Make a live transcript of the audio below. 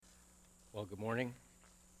Well, good morning.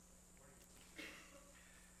 I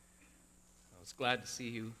was glad to see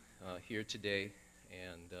you here today,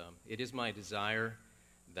 and it is my desire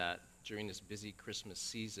that during this busy Christmas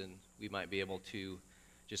season, we might be able to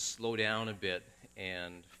just slow down a bit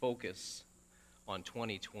and focus on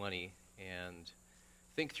 2020 and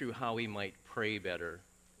think through how we might pray better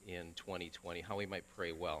in 2020, how we might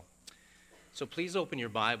pray well. So please open your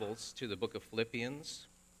Bibles to the book of Philippians.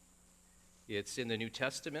 It's in the New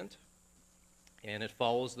Testament, and it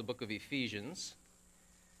follows the book of Ephesians.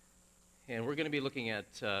 And we're going to be looking at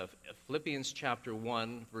Philippians chapter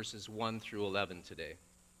 1, verses 1 through 11 today.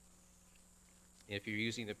 If you're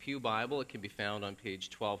using the Pew Bible, it can be found on page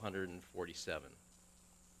 1247.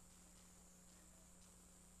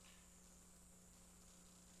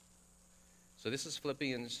 So this is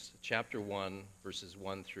Philippians chapter 1, verses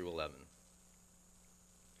 1 through 11.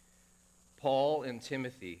 Paul and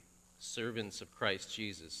Timothy, servants of Christ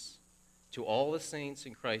Jesus, to all the saints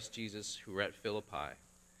in Christ Jesus who are at Philippi,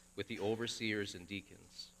 with the overseers and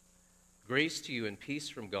deacons. Grace to you and peace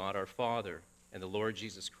from God our Father and the Lord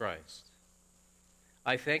Jesus Christ.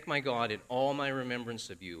 I thank my God in all my remembrance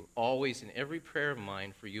of you, always in every prayer of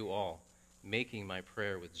mine for you all, making my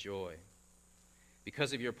prayer with joy,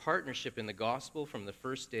 because of your partnership in the gospel from the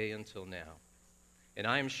first day until now. And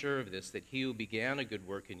I am sure of this, that he who began a good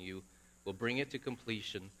work in you will bring it to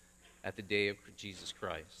completion at the day of Jesus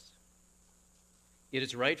Christ. It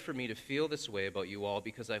is right for me to feel this way about you all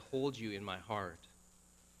because I hold you in my heart.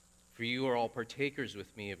 For you are all partakers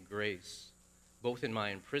with me of grace, both in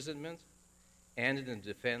my imprisonment and in the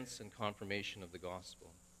defense and confirmation of the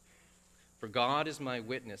gospel. For God is my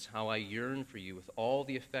witness how I yearn for you with all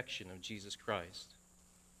the affection of Jesus Christ.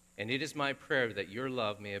 And it is my prayer that your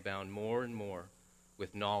love may abound more and more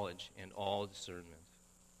with knowledge and all discernment,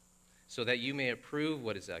 so that you may approve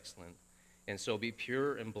what is excellent, and so be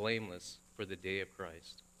pure and blameless for the day of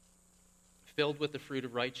Christ, filled with the fruit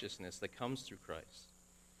of righteousness that comes through Christ,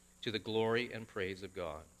 to the glory and praise of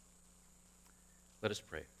God. Let us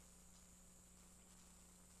pray.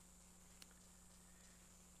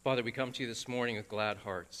 Father, we come to you this morning with glad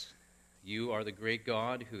hearts. You are the great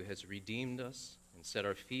God who has redeemed us and set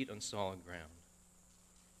our feet on solid ground.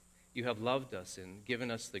 You have loved us and given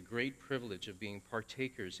us the great privilege of being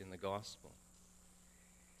partakers in the gospel.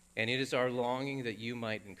 And it is our longing that you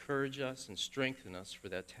might encourage us and strengthen us for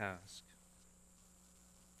that task.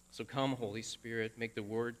 So come, Holy Spirit, make the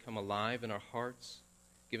word come alive in our hearts.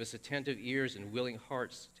 Give us attentive ears and willing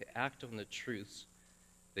hearts to act on the truths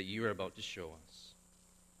that you are about to show us.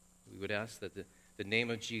 We would ask that the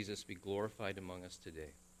name of Jesus be glorified among us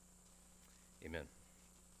today. Amen.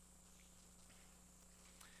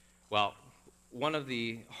 Well, one of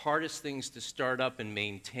the hardest things to start up and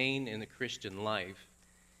maintain in the Christian life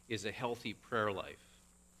is a healthy prayer life.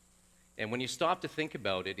 And when you stop to think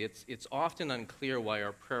about it, it's often unclear why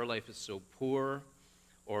our prayer life is so poor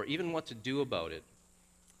or even what to do about it.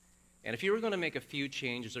 And if you were going to make a few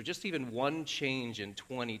changes or just even one change in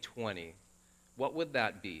 2020, what would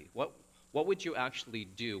that be? What would you actually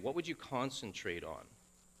do? What would you concentrate on?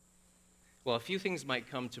 Well, a few things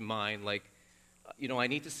might come to mind, like, I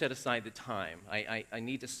need to set aside the time. I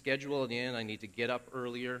need to schedule it in. I need to get up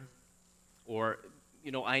earlier. Or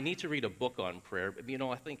I need to read a book on prayer.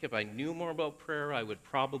 I think if I knew more about prayer, I would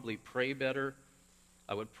probably pray better.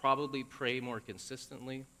 I would probably pray more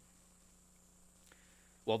consistently.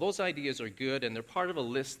 Well, those ideas are good, and they're part of a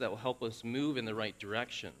list that will help us move in the right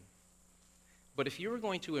direction. But if you were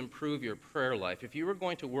going to improve your prayer life, if you were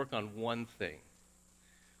going to work on one thing,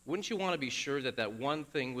 wouldn't you want to be sure that that one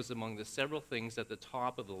thing was among the several things at the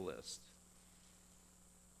top of the list?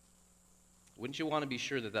 Wouldn't you want to be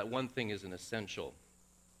sure that that one thing is an essential?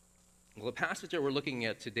 Well, the passage that we're looking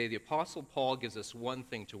at today, the Apostle Paul gives us one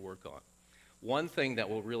thing to work on, one thing that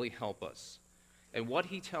will really help us. And what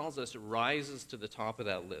he tells us rises to the top of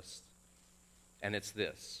that list. And it's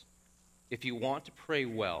this: if you want to pray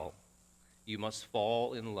well, you must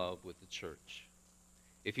fall in love with the church.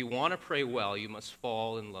 If you want to pray well, you must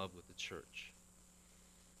fall in love with the church.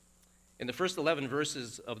 In the first 11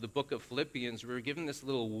 verses of the book of Philippians, we're given this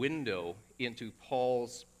little window into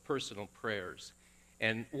Paul's personal prayers.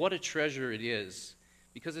 And what a treasure it is,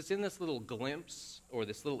 because it's in this little glimpse or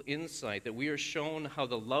this little insight that we are shown how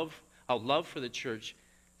love for the church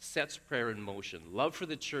sets prayer in motion. Love for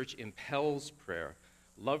the church impels prayer.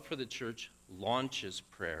 Love for the church launches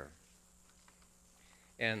prayer.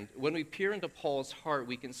 And when we peer into Paul's heart,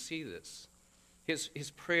 we can see this.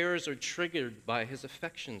 His prayers are triggered by his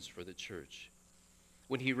affections for the church.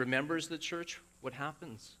 When he remembers the church, what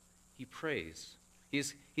happens? He prays.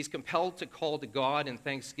 He's compelled to call to God in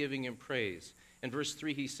thanksgiving and praise. In verse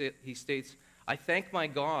 3, he states, I thank my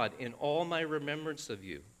God in all my remembrance of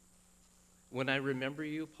you. When I remember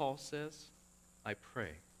you, Paul says, I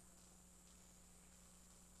pray.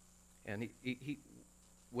 And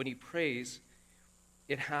when he prays,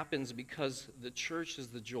 it happens because the church is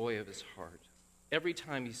the joy of his heart. Every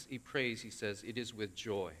time he prays, he says, it is with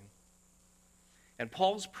joy. And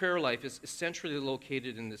Paul's prayer life is centrally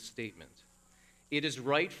located in this statement. It is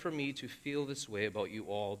right for me to feel this way about you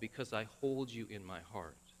all because I hold you in my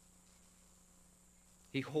heart.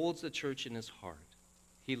 He holds the church in his heart.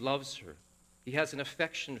 He loves her. He has an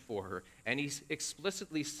affection for her. And he's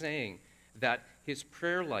explicitly saying that his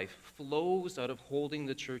prayer life flows out of holding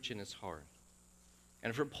the church in his heart.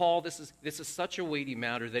 And for Paul, this is such a weighty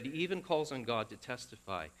matter that he even calls on God to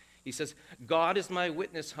testify. He says, God is my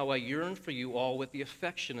witness how I yearn for you all with the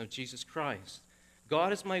affection of Jesus Christ.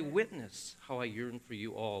 God is my witness how I yearn for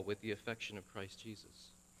you all with the affection of Christ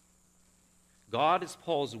Jesus. God is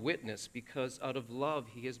Paul's witness because out of love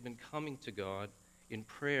he has been coming to God in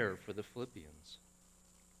prayer for the Philippians.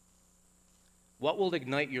 What will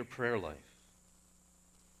ignite your prayer life?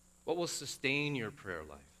 What will sustain your prayer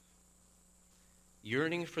life?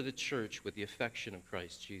 Yearning for the church with the affection of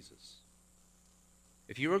Christ Jesus.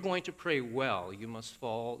 If you are going to pray well, you must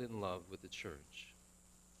fall in love with the church.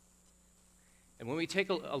 And when we take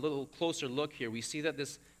a little closer look here, we see that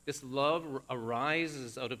this love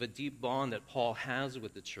arises out of a deep bond that Paul has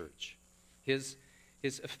with the church. His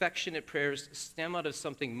affectionate prayers stem out of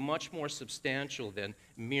something much more substantial than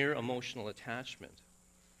mere emotional attachment.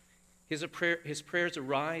 His prayers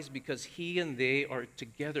arise because he and they are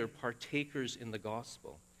together partakers in the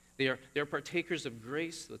gospel. They're partakers of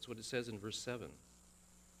grace, that's what it says in verse 7.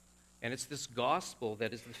 And it's this gospel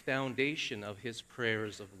that is the foundation of his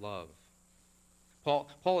prayers of love.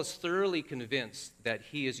 Paul is thoroughly convinced that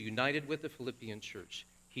he is united with the Philippian church.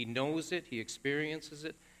 He knows it, he experiences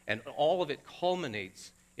it, and all of it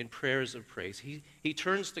culminates in prayers of praise. He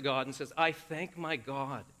turns to God and says, I thank my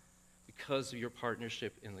God because of your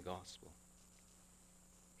partnership in the gospel.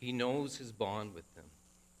 He knows his bond with them.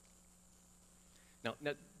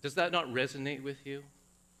 Now, does that not resonate with you?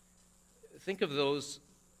 Think of those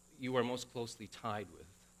you are most closely tied with.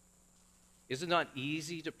 Is it not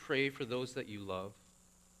easy to pray for those that you love?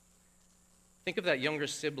 Think of that younger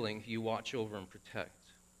sibling you watch over and protect.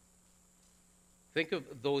 Think of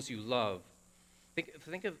those you love.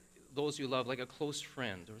 Think of those you love like a close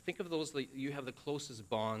friend, or think of those that you have the closest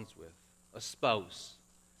bonds with, a spouse,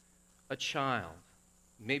 a child.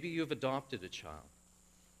 Maybe you've adopted a child,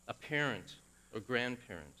 a parent or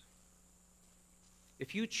grandparent.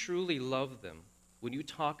 If you truly love them, when you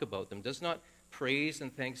talk about them, does not praise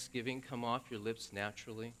and thanksgiving come off your lips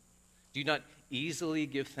naturally? Do you not easily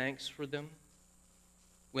give thanks for them?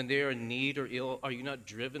 When they are in need or ill, are you not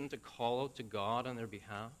driven to call out to God on their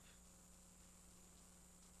behalf?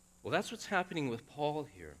 Well, that's what's happening with Paul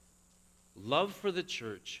here. Love for the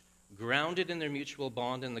church, grounded in their mutual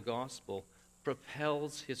bond in the gospel,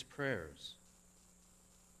 propels his prayers.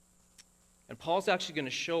 And Paul's actually going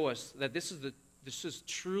to show us that this is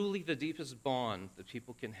truly the deepest bond that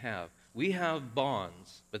people can have. We have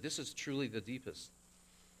bonds, but this is truly the deepest.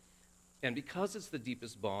 And because it's the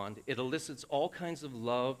deepest bond, it elicits all kinds of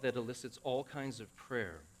love that elicits all kinds of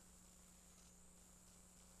prayer.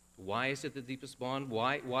 Why is it the deepest bond?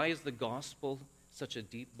 Why is the gospel such a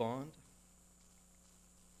deep bond?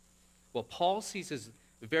 Well, Paul sees his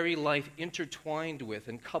very life intertwined with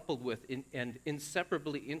and coupled with and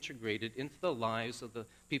inseparably integrated into the lives of the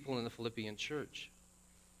people in the Philippian church.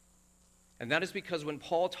 And that is because when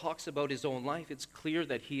Paul talks about his own life, it's clear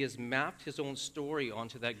that he has mapped his own story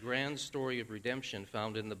onto that grand story of redemption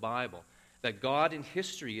found in the Bible. That God in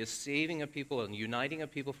history is saving a people and uniting a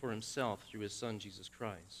people for himself through his Son, Jesus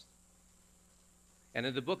Christ. And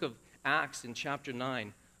in the book of Acts, in chapter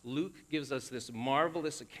 9, Luke gives us this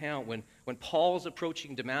marvelous account when Paul is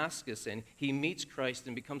approaching Damascus and he meets Christ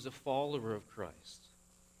and becomes a follower of Christ.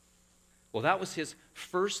 Well, that was his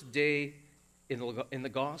first day in the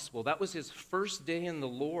gospel. That was his first day in the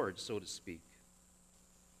Lord, so to speak.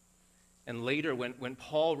 And later, when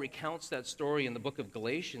Paul recounts that story in the book of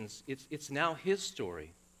Galatians, it's now his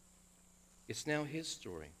story. It's now his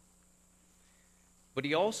story. But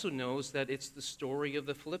he also knows that it's the story of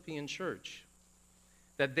the Philippian church,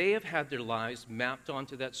 that they have had their lives mapped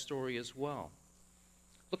onto that story as well.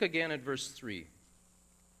 Look again at verse 3.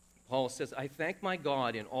 Paul says, I thank my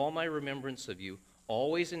God in all my remembrance of you,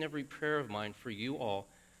 always in every prayer of mine for you all,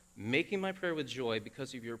 making my prayer with joy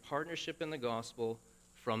because of your partnership in the gospel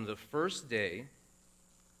from the first day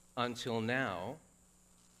until now.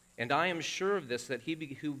 And I am sure of this, that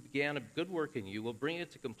he who began a good work in you will bring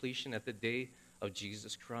it to completion at the day of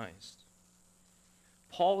Jesus Christ.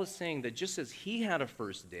 Paul is saying that just as he had a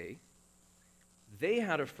first day, they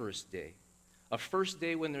had a first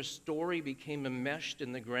day when their story became enmeshed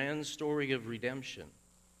in the grand story of redemption.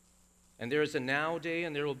 And there is a now day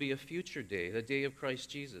and there will be a future day, the day of Christ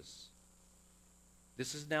Jesus.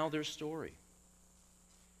 This is now their story.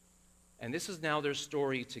 And this is now their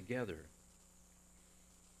story together.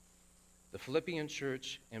 The Philippian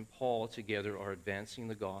church and Paul together are advancing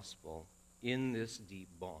the gospel in this deep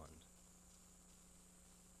bond.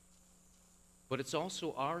 But it's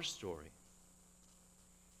also our story.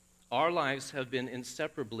 Our lives have been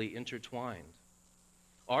inseparably intertwined.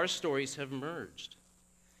 Our stories have merged.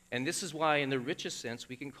 And this is why, in the richest sense,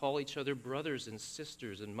 we can call each other brothers and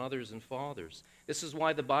sisters and mothers and fathers. This is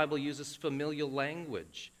why the Bible uses familial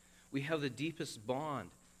language. We have the deepest bond.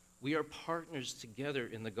 We are partners together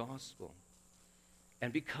in the gospel.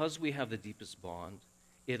 And because we have the deepest bond,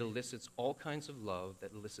 it elicits all kinds of love,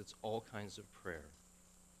 that elicits all kinds of prayer.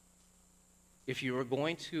 If you are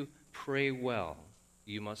going to pray well,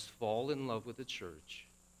 you must fall in love with the church,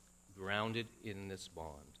 grounded in this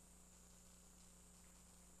bond.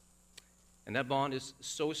 And that bond is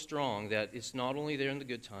so strong that it's not only there in the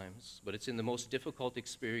good times, but it's in the most difficult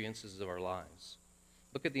experiences of our lives.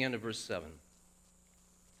 Look at the end of verse 7.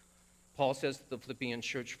 Paul says to the Philippian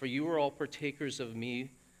church, "For you are all partakers of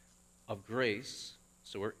me of grace."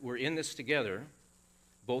 So we're in this together,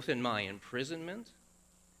 both in my imprisonment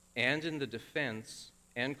and in the defense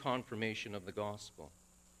and confirmation of the gospel.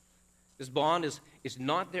 This bond is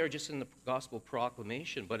not there just in the gospel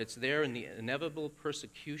proclamation, but it's there in the inevitable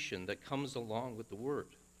persecution that comes along with the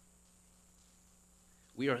word.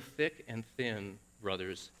 We are thick and thin,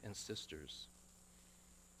 brothers and sisters.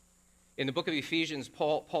 In the book of Ephesians,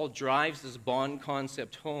 Paul drives this bond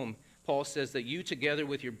concept home. Paul says that you together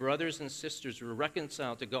with your brothers and sisters were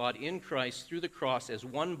reconciled to God in Christ through the cross as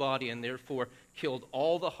one body, and therefore killed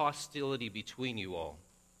all the hostility between you all.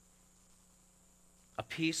 A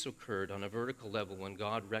peace occurred on a vertical level when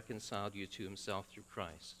God reconciled you to himself through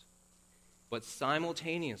Christ. But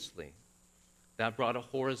simultaneously, that brought a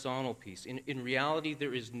horizontal peace. In reality,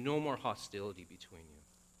 there is no more hostility between you.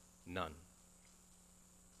 None.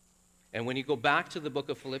 And when you go back to the book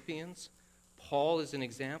of Philippians, Paul is an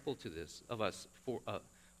example to this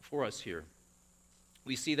for us here.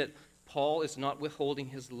 We see that Paul is not withholding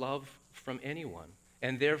his love from anyone,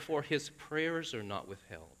 and therefore his prayers are not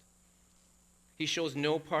withheld. He shows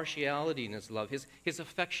no partiality in his love. His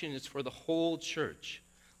affection is for the whole church.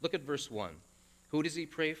 Look at verse 1. Who does he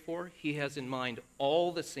pray for? He has in mind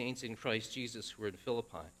all the saints in Christ Jesus who are in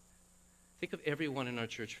Philippi. Think of everyone in our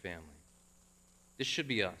church family. This should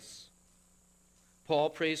be us. Paul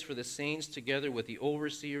prays for the saints together with the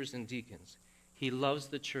overseers and deacons. He loves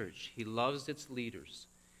the church. He loves its leaders.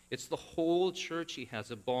 It's the whole church he has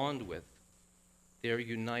a bond with. They're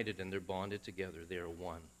united and they're bonded together. They are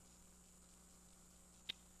one.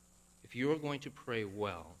 If you are going to pray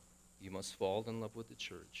well, you must fall in love with the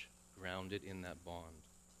church, grounded in that bond.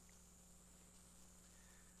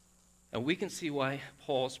 And we can see why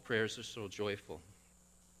Paul's prayers are so joyful.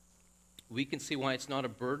 We can see why it's not a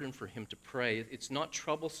burden for him to pray. It's not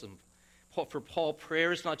troublesome. For Paul,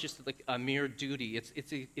 prayer is not just a mere duty. It's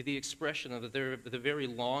the expression of the very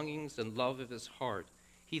longings and love of his heart.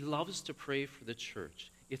 He loves to pray for the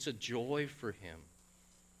church. It's a joy for him.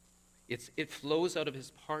 It flows out of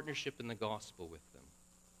his partnership in the gospel with them.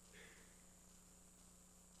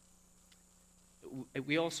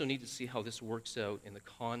 We also need to see how this works out in the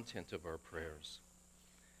content of our prayers.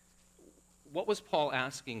 What was Paul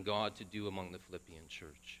asking God to do among the Philippian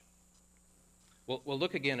church? Well,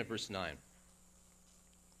 look again at verse 9.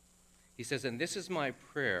 He says, "And this is my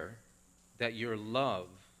prayer, that your love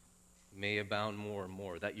may abound more and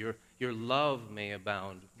more." That your love may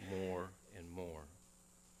abound more and more.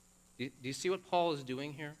 Do you see what Paul is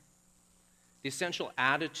doing here? The essential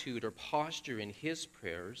attitude or posture in his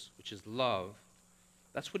prayers, which is love,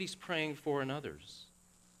 that's what he's praying for in others.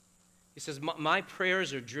 He says, my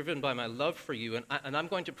prayers are driven by my love for you, and I'm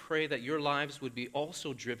going to pray that your lives would be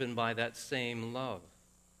also driven by that same love,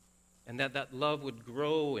 and that love would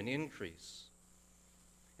grow and increase.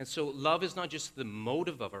 And so love is not just the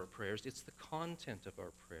motive of our prayers, it's the content of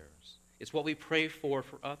our prayers. It's what we pray for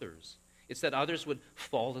others. It's that others would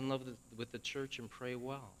fall in love with the church and pray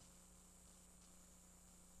well.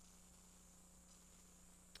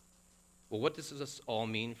 Well, what does this all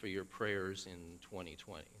mean for your prayers in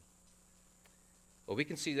 2020? Well, we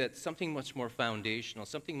can see that something much more foundational,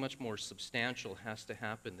 something much more substantial has to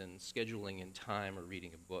happen than scheduling in time or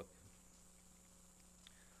reading a book.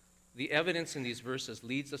 The evidence in these verses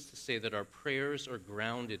leads us to say that our prayers are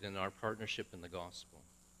grounded in our partnership in the gospel.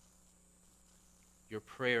 Your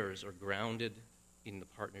prayers are grounded in the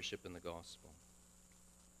partnership in the gospel.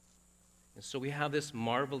 And so we have this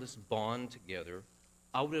marvelous bond together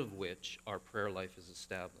out of which our prayer life is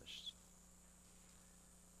established.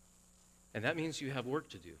 And that means you have work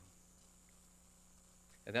to do.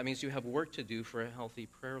 And that means you have work to do for a healthy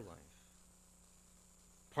prayer life.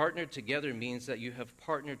 Partnered together means that you have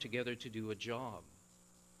partnered together to do a job.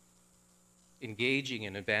 Engaging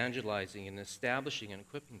and evangelizing and establishing and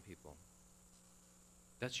equipping people.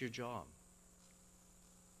 That's your job.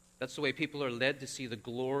 That's the way people are led to see the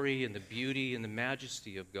glory and the beauty and the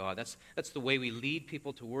majesty of God. That's the way we lead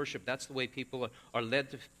people to worship. That's the way people are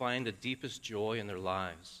led to find the deepest joy in their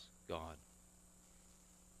lives, God.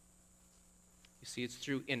 You see, it's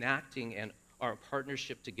through enacting and our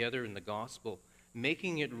partnership together in the gospel,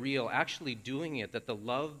 making it real, actually doing it, that the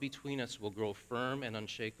love between us will grow firm and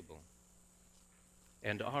unshakable.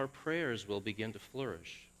 And our prayers will begin to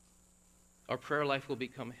flourish. Our prayer life will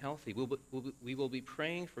become healthy. We will be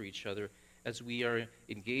praying for each other as we are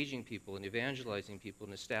engaging people and evangelizing people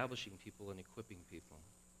and establishing people and equipping people.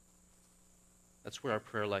 That's where our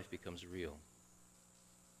prayer life becomes real.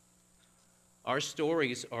 Our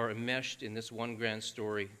stories are enmeshed in this one grand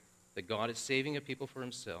story that God is saving a people for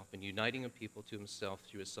himself and uniting a people to himself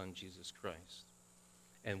through his Son, Jesus Christ.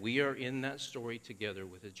 And we are in that story together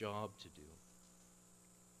with a job to do.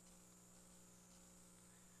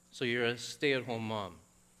 So you're a stay-at-home mom,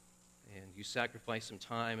 and you sacrifice some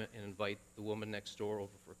time and invite the woman next door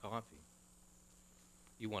over for coffee.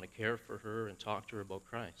 You want to care for her and talk to her about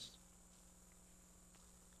Christ.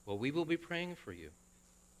 Well, we will be praying for you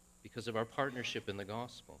because of our partnership in the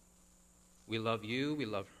gospel. We love you, we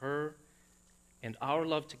love her, and our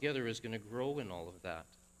love together is going to grow in all of that.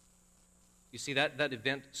 You see, that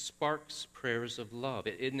event sparks prayers of love.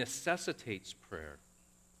 It necessitates prayer.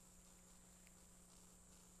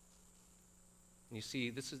 And you see,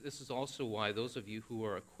 this is also why those of you who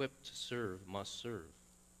are equipped to serve must serve.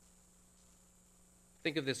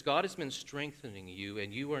 Think of this. God has been strengthening you,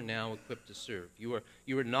 and you are now equipped to serve.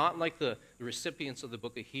 You are not like the recipients of the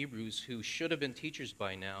book of Hebrews who should have been teachers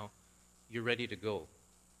by now. You're ready to go.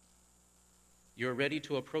 You're ready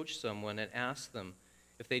to approach someone and ask them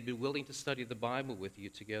if they'd be willing to study the Bible with you,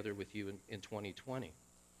 together with you in 2020.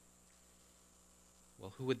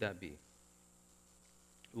 Well, who would that be?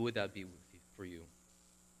 Who would that be for you?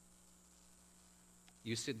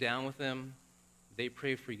 You sit down with them, they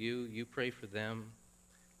pray for you, you pray for them,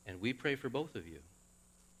 and we pray for both of you.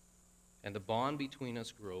 And the bond between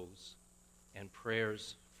us grows, and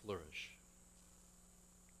prayers flourish.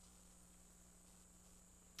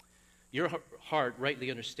 Your heart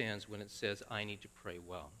rightly understands when it says, I need to pray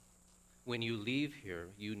well. When you leave here,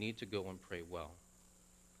 you need to go and pray well.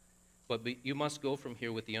 But you must go from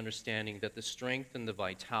here with the understanding that the strength and the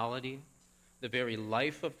vitality, the very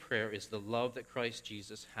life of prayer is the love that Christ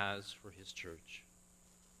Jesus has for his church.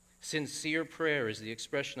 Sincere prayer is the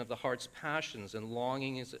expression of the heart's passions and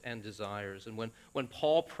longings and desires. And when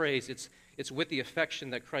Paul prays, it's with the affection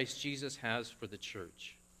that Christ Jesus has for the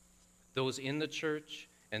church. Those in the church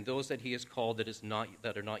and those that he has called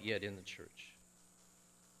that are not yet in the church.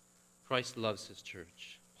 Christ loves his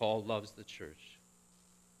church. Paul loves the church.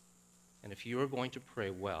 And if you are going to pray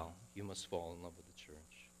well, you must fall in love with the church.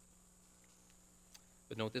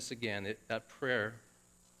 But note this again, that prayer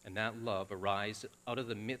and that love arise out of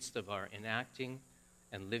the midst of our enacting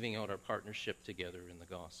and living out our partnership together in the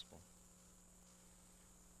gospel.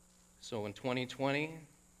 So in 2020,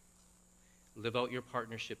 live out your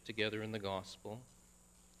partnership together in the gospel,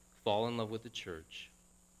 fall in love with the church,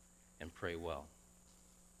 and pray well.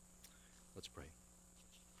 Let's pray.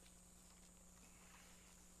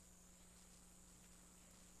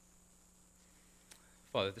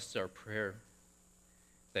 Father, this is our prayer,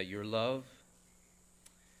 that your love,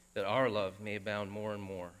 that our love may abound more and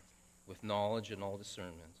more with knowledge and all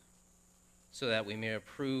discernment, so that we may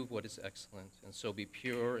approve what is excellent and so be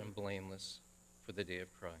pure and blameless for the day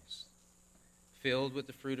of Christ, filled with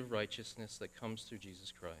the fruit of righteousness that comes through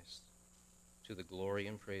Jesus Christ, to the glory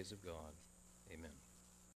and praise of God. Amen.